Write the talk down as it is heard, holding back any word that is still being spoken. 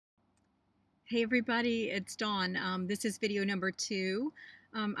Hey everybody, it's Dawn. This is video number 2.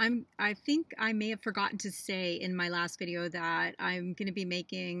 I think I may have forgotten to say in my last video that I'm going to be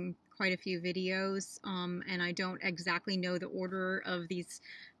making quite a few videos, and I don't exactly know the order of these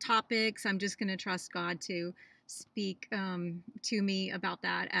topics. I'm just going to trust God to speak to me about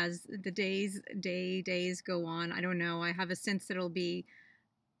that as the days go on. I don't know. I have a sense that it'll be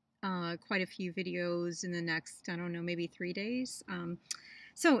quite a few videos in the next, I don't know, maybe 3 days.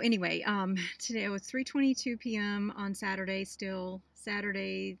 So anyway, today it was 3:22 p.m. on Saturday,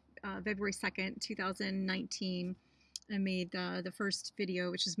 Saturday, February 2nd, 2019. I made the first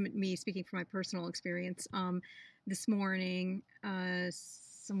video, which is me speaking from my personal experience, this morning,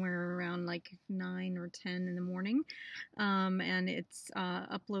 somewhere around like 9 or 10 in the morning, and it's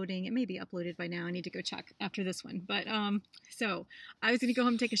uploading. It may be uploaded by now. I need to go check after this one. But so I was going to go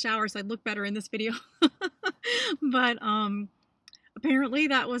home and take a shower so I'd look better in this video. But apparently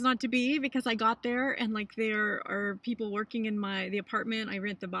that was not to be, because I got there and like there are people working in the apartment. I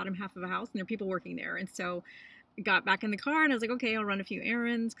rent the bottom half of a house and there are people working there. And so I got back in the car and I was like, okay, I'll run a few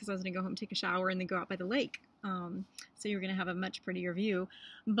errands because I was going to go home, take a shower, and then go out by the lake. So you're going to have a much prettier view.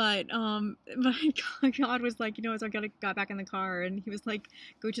 But God was like, as I got back in the car, and he was like,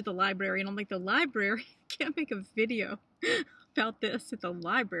 go to the library. And I'm like, the library? I can't make a video about this at the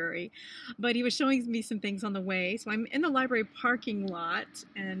library. But he was showing me some things on the way. So I'm in the library parking lot,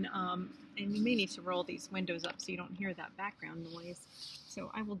 and you may need to roll these windows up so you don't hear that background noise. So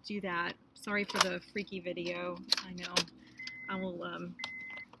I will do that. Sorry for the freaky video. I know. I will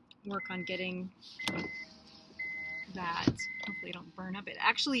work on getting that. Hopefully I don't burn up. It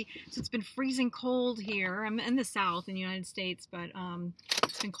actually, so it's been freezing cold here. I'm in the South in the United States, but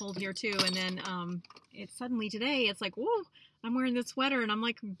it's been cold here too. And then it's suddenly today, it's like, whoa, I'm wearing this sweater and I'm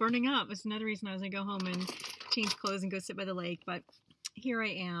like burning up. It's another reason I was gonna go home and change clothes and go sit by the lake. But here I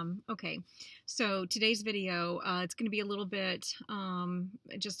am. Okay, so today's video, it's going to be a little bit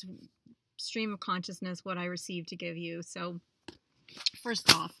just stream of consciousness, what I received to give you. So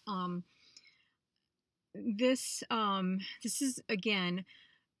first off, this is, again,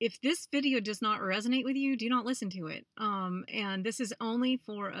 if this video does not resonate with you, do not listen to it. And this is only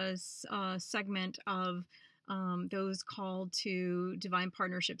for a segment of those called to divine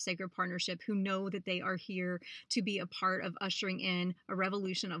partnership, sacred partnership, who know that they are here to be a part of ushering in a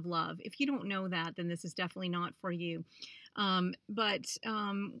revolution of love. If you don't know that, then this is definitely not for you. But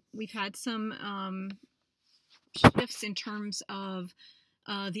we've had some shifts in terms of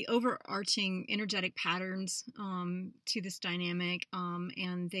the overarching energetic patterns to this dynamic,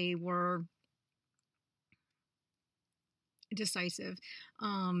 and they were decisive.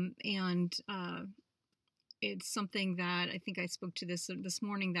 And it's something that I think I spoke to this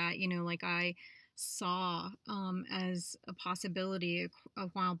morning, that, like I saw as a possibility a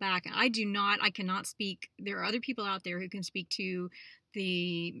while back. I cannot speak. There are other people out there who can speak to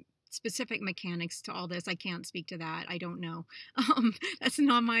the specific mechanics to all this. I can't speak to that. I don't know. That's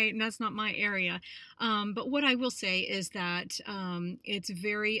not my area. But what I will say is that it's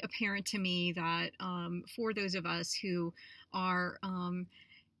very apparent to me that for those of us who are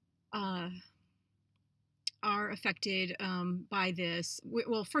affected by this.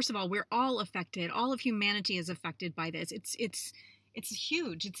 Well, first of all, we're all affected. All of humanity is affected by this. It's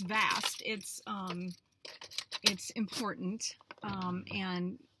huge. It's vast. It's important,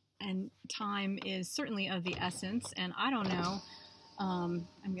 and time is certainly of the essence. And I don't know. I'm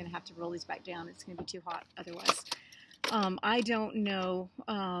going to have to roll these back down. It's going to be too hot otherwise. I don't know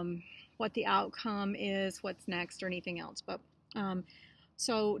what the outcome is, what's next, or anything else. But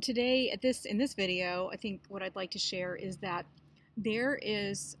so today, in this video, I think what I'd like to share is that there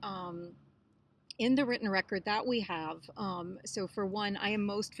is, in the written record that we have, so for one, I am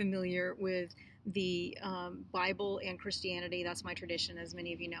most familiar with the Bible and Christianity. That's my tradition, as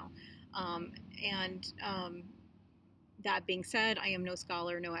many of you know. And that being said, I am no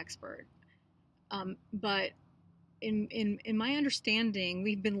scholar, no expert. But in my understanding,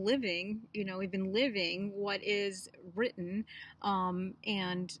 we've been living what is written,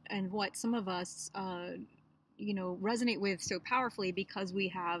 and what some of us resonate with so powerfully because we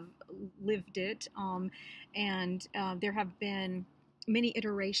have lived it, and there have been many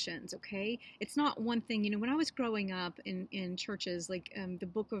iterations. Okay, it's not one thing. When I was growing up in churches, like the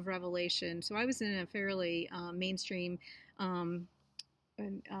Book of Revelation, so I was in a fairly mainstream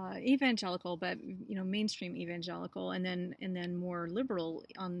evangelical, but mainstream evangelical, and then more liberal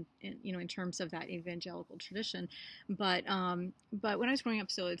on in terms of that evangelical tradition. But when I was growing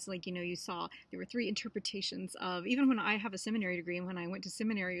up, so it's like you saw there were three interpretations of, even when I have a seminary degree, and when I went to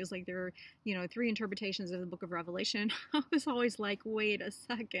seminary, it was like there were three interpretations of the Book of Revelation. I was always like, wait a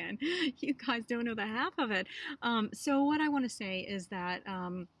second, you guys don't know the half of it. So what I want to say is that.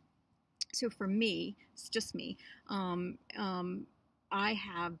 So for me, it's just me. I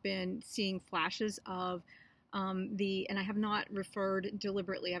have been seeing flashes of and I have not referred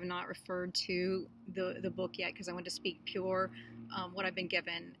deliberately. I have not referred to the book yet because I want to speak pure what I've been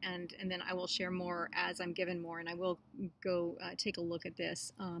given, and then I will share more as I'm given more, and I will go take a look at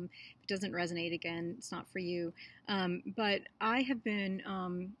this. If it doesn't resonate, again, it's not for you. But I have been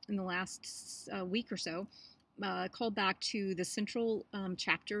in the last week or so. Called back to the central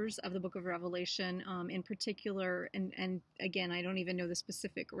chapters of the Book of Revelation, in particular, and again, I don't even know the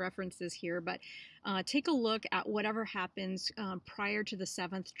specific references here, but take a look at whatever happens prior to the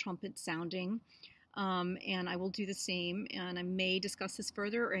seventh trumpet sounding, and I will do the same, and I may discuss this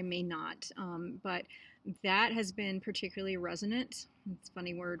further or I may not, but that has been particularly resonant. It's a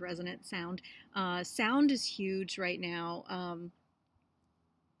funny word, resonant sound. Sound is huge right now.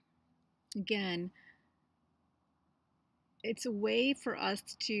 Again, it's a way for us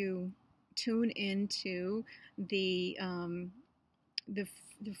to tune into the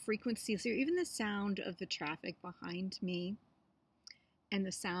frequency. So even the sound of the traffic behind me, and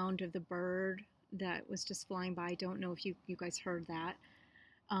the sound of the bird that was just flying by. I don't know if you guys heard that.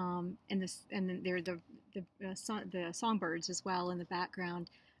 And then there are the songbirds as well in the background.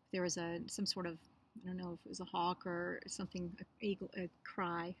 There was some sort of, I don't know if it was a hawk or something, a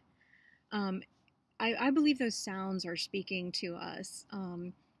cry. I believe those sounds are speaking to us,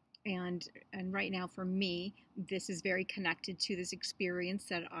 and right now for me, this is very connected to this experience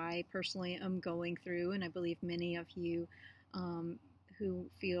that I personally am going through, and I believe many of you who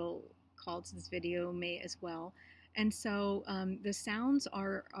feel called to this video may as well. And so the sounds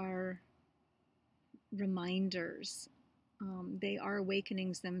are reminders. They are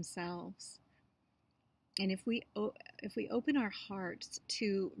awakenings themselves. And if we open our hearts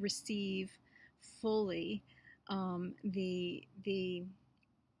to receive fully the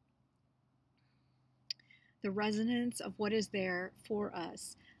resonance of what is there for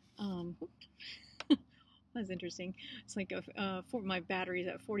us. That's interesting. It's like for my battery's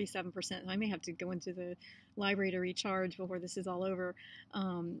at 47%. I may have to go into the library to recharge before this is all over.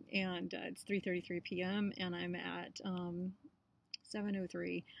 And it's 3:33 p.m. and I'm at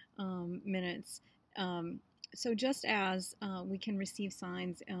 7:03 minutes. So just as we can receive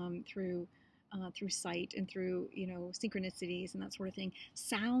signs through sight and through synchronicities and that sort of thing,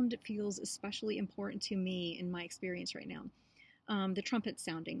 sound feels especially important to me in my experience right now. The trumpet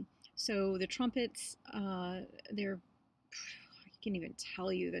sounding. So the trumpets, I can't even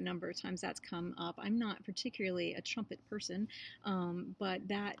tell you the number of times that's come up. I'm not particularly a trumpet person, but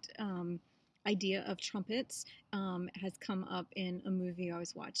that idea of trumpets has come up in a movie I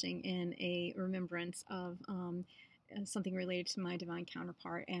was watching in a remembrance of something related to my divine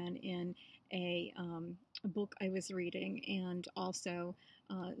counterpart, and in a book I was reading, and also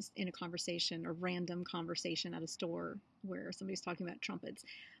in a conversation, a random conversation at a store where somebody's talking about trumpets.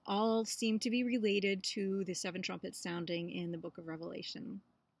 All seem to be related to the seven trumpets sounding in the Book of Revelation.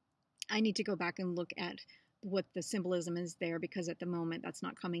 I need to go back and look at what the symbolism is there, because at the moment that's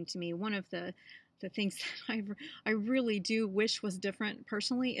not coming to me. One of the things that I really do wish was different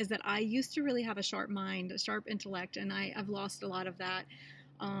personally is that I used to really have a sharp mind, a sharp intellect, and I've lost a lot of that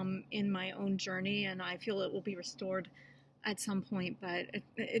in my own journey, and I feel it will be restored at some point. But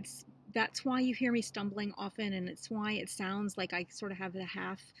that's why you hear me stumbling often, and it's why it sounds like I sort of have the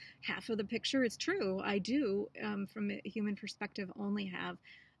half of the picture. It's true, I do, from a human perspective, only have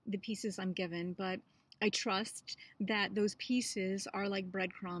the pieces I'm given, but I trust that those pieces are like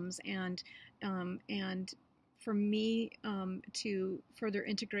breadcrumbs, and for me to further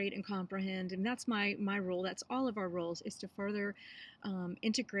integrate and comprehend, and that's my role, that's all of our roles, is to further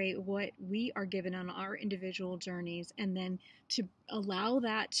integrate what we are given on our individual journeys, and then to allow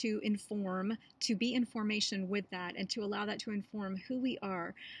that to inform, to be information with that, and to allow that to inform who we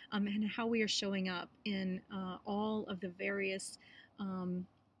are, and how we are showing up in all of the various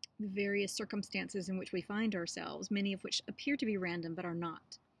circumstances in which we find ourselves, many of which appear to be random but are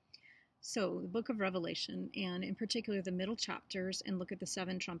not. So the Book of Revelation, and in particular the middle chapters, and look at the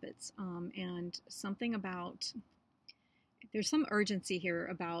seven trumpets, and something about, there's some urgency here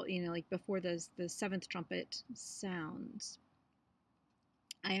about, like before the seventh trumpet sounds.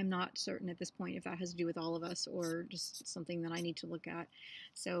 I am not certain at this point if that has to do with all of us or just something that I need to look at.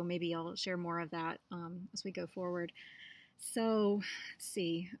 So maybe I'll share more of that as we go forward. So let's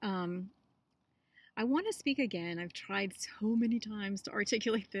see. I want to speak again. I've tried so many times to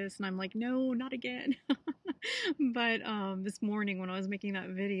articulate this, and I'm like, no, not again. But this morning when I was making that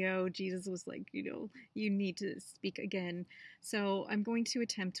video, Jesus was like, you need to speak again. So I'm going to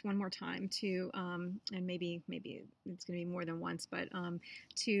attempt one more time to, and maybe it's going to be more than once, but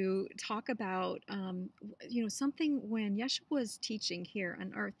to talk about, something when Yeshua was teaching here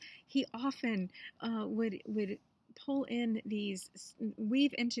on earth, he often would pull in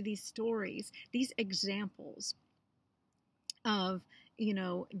weave into these stories, these examples of,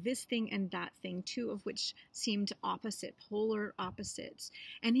 this thing and that thing, two of which seemed opposite, polar opposites.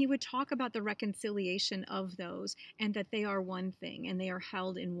 And he would talk about the reconciliation of those and that they are one thing and they are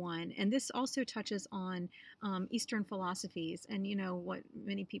held in one. And this also touches on Eastern philosophies. And, what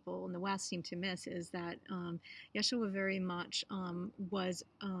many people in the West seem to miss is that Yeshua very much was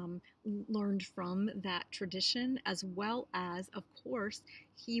learned from that tradition, as well as, of course,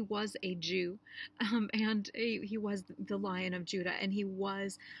 he was a Jew, and he was the Lion of Judah, and he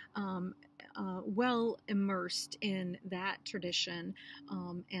was well immersed in that tradition,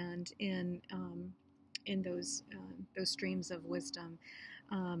 and in those streams of wisdom.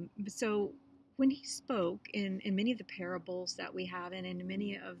 So when he spoke in many of the parables that we have, and in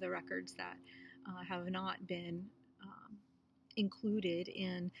many of the records that have not been included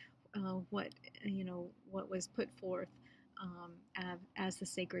in what was put forth as the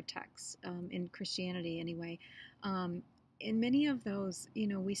sacred texts in Christianity, anyway. In many of those,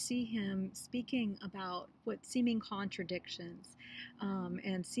 we see him speaking about what seeming contradictions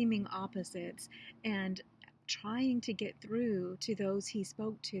and seeming opposites, and trying to get through to those he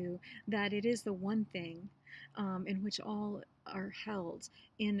spoke to that it is the one thing in which all are held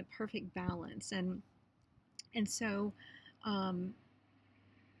in perfect balance. And so a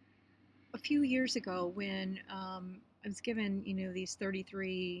few years ago, when I was given, these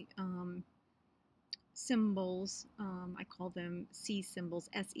 33 symbols, I call them SEA symbols,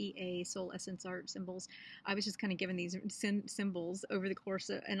 SEA, soul essence art symbols. I was just kind of given these symbols over the course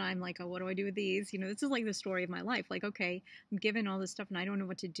of, and I'm like, oh, what do I do with these? This is like the story of my life. Like, okay, I'm given all this stuff and I don't know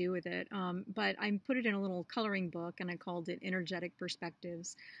what to do with it. But I put it in a little coloring book and I called it Energetic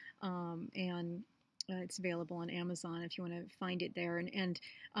Perspectives. And it's available on Amazon if you want to find it there. And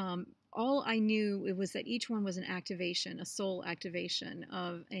all I knew it was that each one was an activation, a soul activation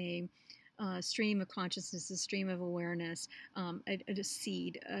of a stream of consciousness, a stream of awareness, a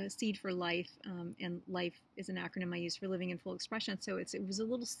seed for life, and life is an acronym I use for living in full expression. So it was a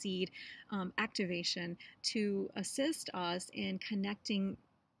little seed activation to assist us in connecting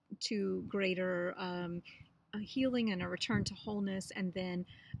to greater healing and a return to wholeness, and then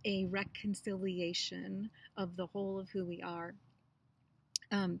a reconciliation of the whole of who we are.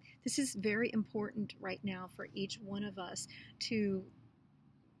 This is very important right now for each one of us to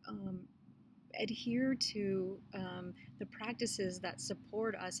adhere to the practices that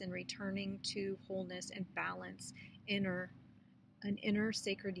support us in returning to wholeness and balance, an inner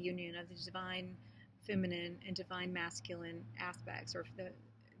sacred union of the divine feminine and divine masculine aspects, or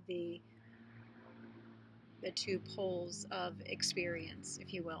the two poles of experience,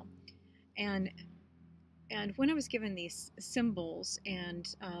 if you will. And when I was given these symbols, and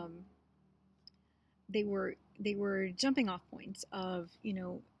they were jumping off points of,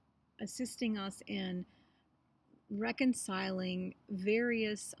 assisting us in reconciling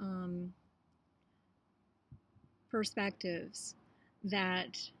various perspectives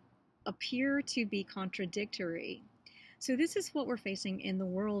that appear to be contradictory. So this is what we're facing in the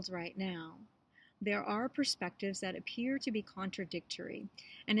world right now. There are perspectives that appear to be contradictory.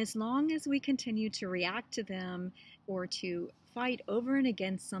 And as long as we continue to react to them, or to fight over and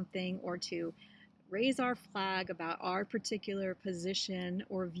against something, or to raise our flag about our particular position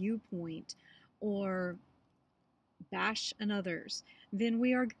or viewpoint, or bash another's, then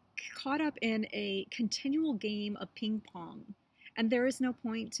we are caught up in a continual game of ping pong. And there is no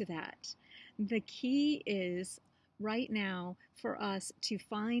point to that. The key is right now for us to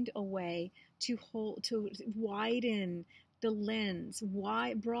find a way to widen the lens,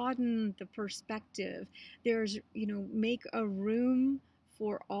 broaden the perspective. There's, make a room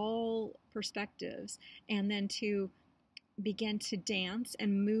for all perspectives, and then to begin to dance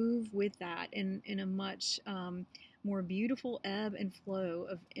and move with that in a much more beautiful ebb and flow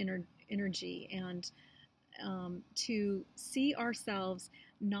of energy, and to see ourselves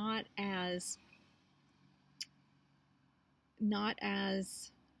not as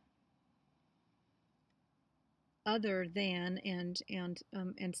other than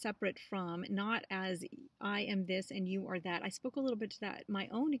and separate from, not as I am this and you are that. I spoke a little bit to that, my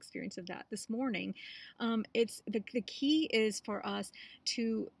own experience of that this morning. It's the key is for us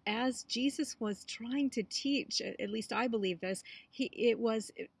to, as Jesus was trying to teach, at least I believe this, he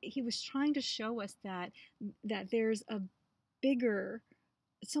was trying to show us that there's a bigger,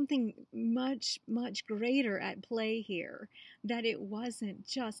 something much greater at play here, that it wasn't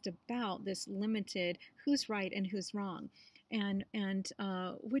just about this limited who's right and who's wrong, and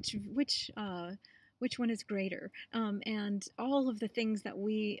which one is greater, and all of the things that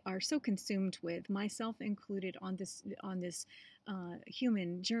we are so consumed with, myself included, on this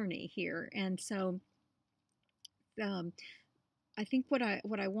human journey here. And so um, I think what I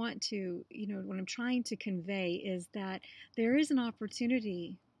want to, what I'm trying to convey is that there is an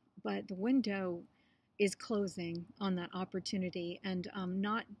opportunity, but the window is closing on that opportunity, and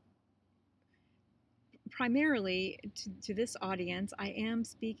not primarily to this audience. I am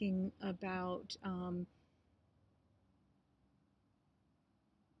speaking about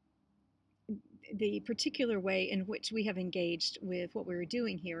the particular way in which we have engaged with what we're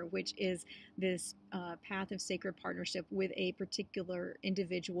doing here, which is this path of sacred partnership with a particular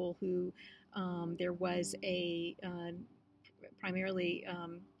individual who there was a primarily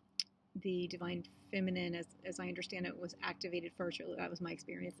the divine feminine, as I understand it, was activated first. Or that was my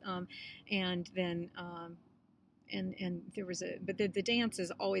experience, and then. And there was but the dance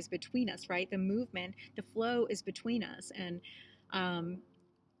is always between us, right? The movement, the flow is between us, and um,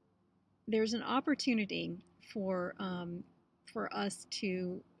 there's an opportunity for us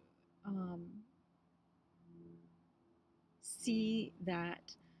to um, see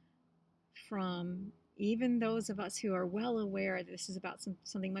that from even those of us who are well aware that this is about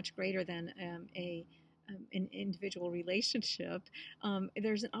something much greater than an individual relationship.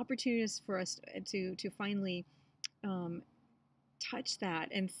 There's an opportunity for us to finally um, touch that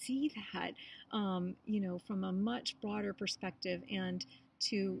and see that, from a much broader perspective, and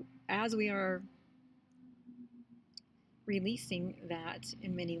to, as we are releasing that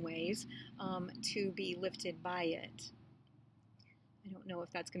in many ways, to be lifted by it. I don't know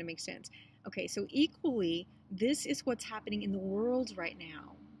if that's going to make sense. Okay, so equally, this is what's happening in the world right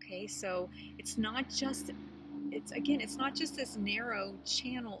now. Okay, so it's not just, it's not just this narrow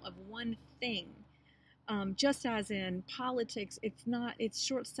channel of one thing. Just as in politics, it's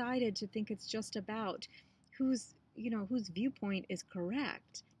short-sighted to think it's just about whose viewpoint is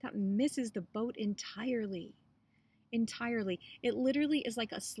correct. That misses the boat entirely. Entirely. It literally is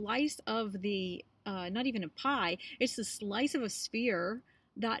like a slice of the, not even a pie, it's a slice of a sphere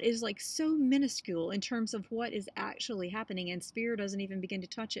that is like so minuscule in terms of what is actually happening, and sphere doesn't even begin to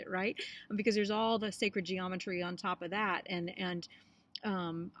touch it, right? Because there's all the sacred geometry on top of that, and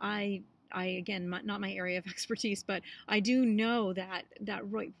I again, not my area of expertise, but I do know that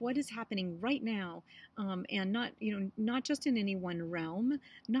right, what is happening right now, and not just in any one realm,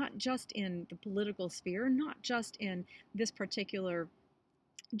 not just in the political sphere, not just in this particular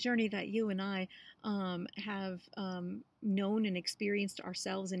journey that you and I have known and experienced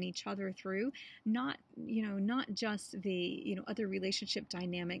ourselves and each other through, not just the other relationship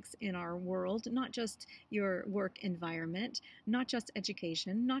dynamics in our world, not just your work environment, not just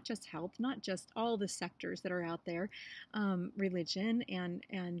education, not just health, not just all the sectors that are out there, religion,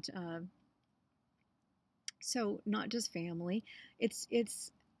 and so not just family.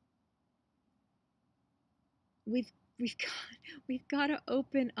 It's we've we've got we've got to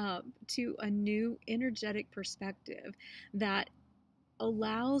open up to a new energetic perspective that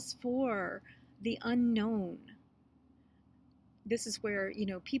allows for the unknown. This is where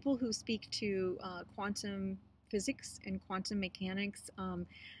people who speak to quantum physics and quantum mechanics,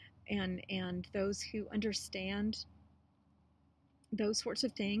 and those who understand those sorts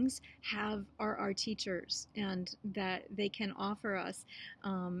of things are our teachers, and that they can offer us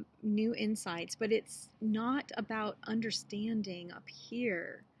new insights. But it's not about understanding up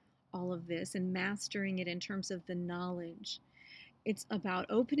here all of this and mastering it in terms of the knowledge. It's about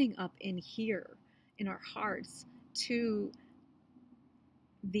opening up in here, in our hearts, to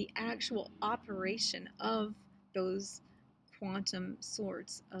the actual operation of those quantum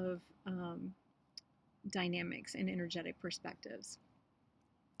sorts of dynamics and energetic perspectives.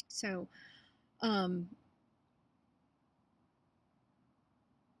 So,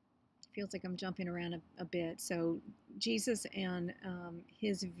 feels like I'm jumping around a bit. So, Jesus and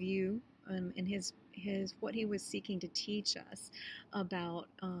his view, and his what he was seeking to teach us about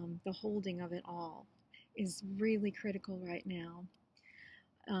the holding of it all is really critical right now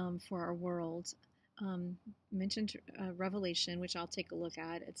for our world. Mentioned Revelation, which I'll take a look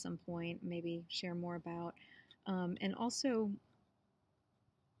at some point, maybe share more about. and also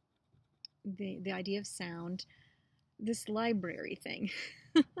the idea of sound, this library thing.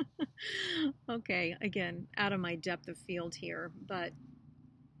 Okay, again, out of my depth of field here, but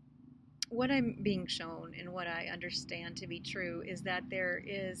what I'm being shown and what I understand to be true is that there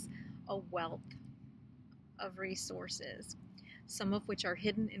is a wealth of resources, some of which are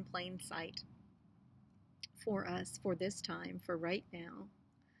hidden in plain sight for us, for this time, for right now.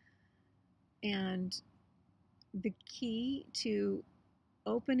 And the key to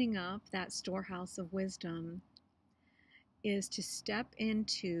opening up that storehouse of wisdom is to step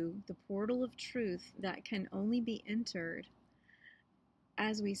into the portal of truth that can only be entered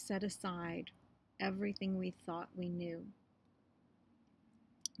as we set aside everything we thought we knew.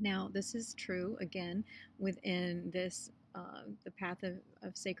 Now, this is true, again, within this, the path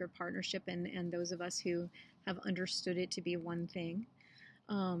of sacred partnership, and those of us who have understood it to be one thing.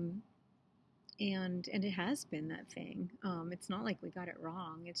 And it has been that thing. It's not like we got it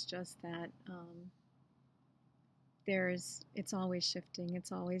wrong. It's just that it's always shifting.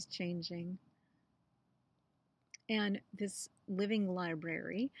 It's always changing. And this living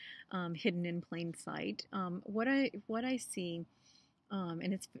library, hidden in plain sight, what I see,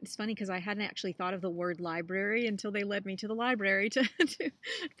 and it's funny because I hadn't actually thought of the word library until they led me to the library to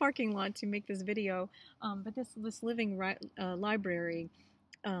parking lot to make this video. But this living library,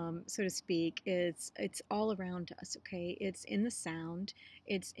 so to speak, it's all around us. Okay, it's in the sound,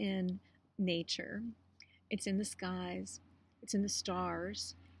 it's in nature, it's in the skies, it's in the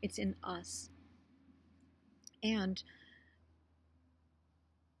stars, it's in us. And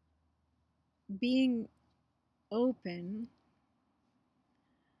being open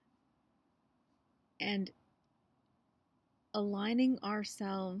and aligning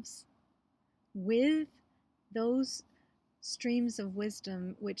ourselves with those streams of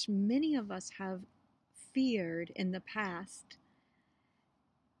wisdom which many of us have feared in the past,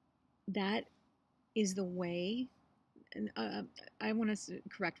 that is the way. And I want to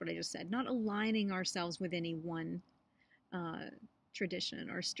correct what I just said, not aligning ourselves with any one tradition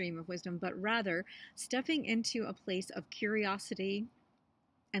or stream of wisdom, but rather stepping into a place of curiosity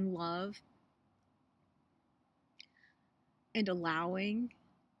and love and allowing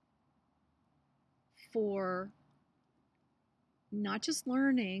for not just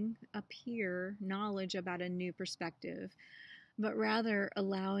learning up here, knowledge about a new perspective, but rather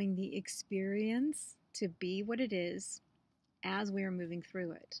allowing the experience to be what it is as we are moving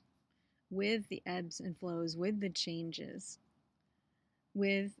through it, with the ebbs and flows, with the changes,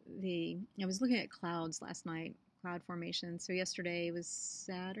 I was looking at clouds last night, cloud formation. So yesterday was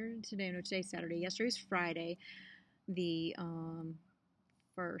today's Saturday. Yesterday was Friday, the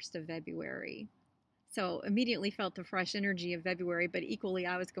 1st of February. So immediately felt the fresh energy of February, but equally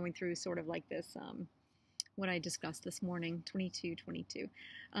I was going through sort of like this, what I discussed this morning, 22.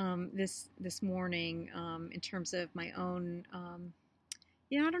 This morning, in terms of my own, I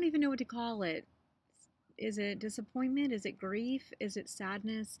don't even know what to call it. Is it disappointment? Is it grief? Is it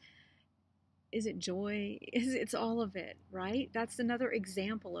sadness? Is it joy? It's all of it, right? That's another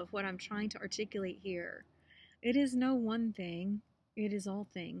example of what I'm trying to articulate here. It is no one thing. It is all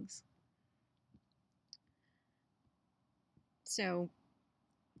things. So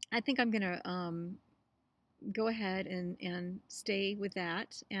I think I'm going to go ahead and stay with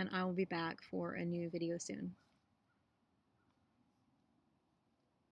that, and I will be back for a new video soon.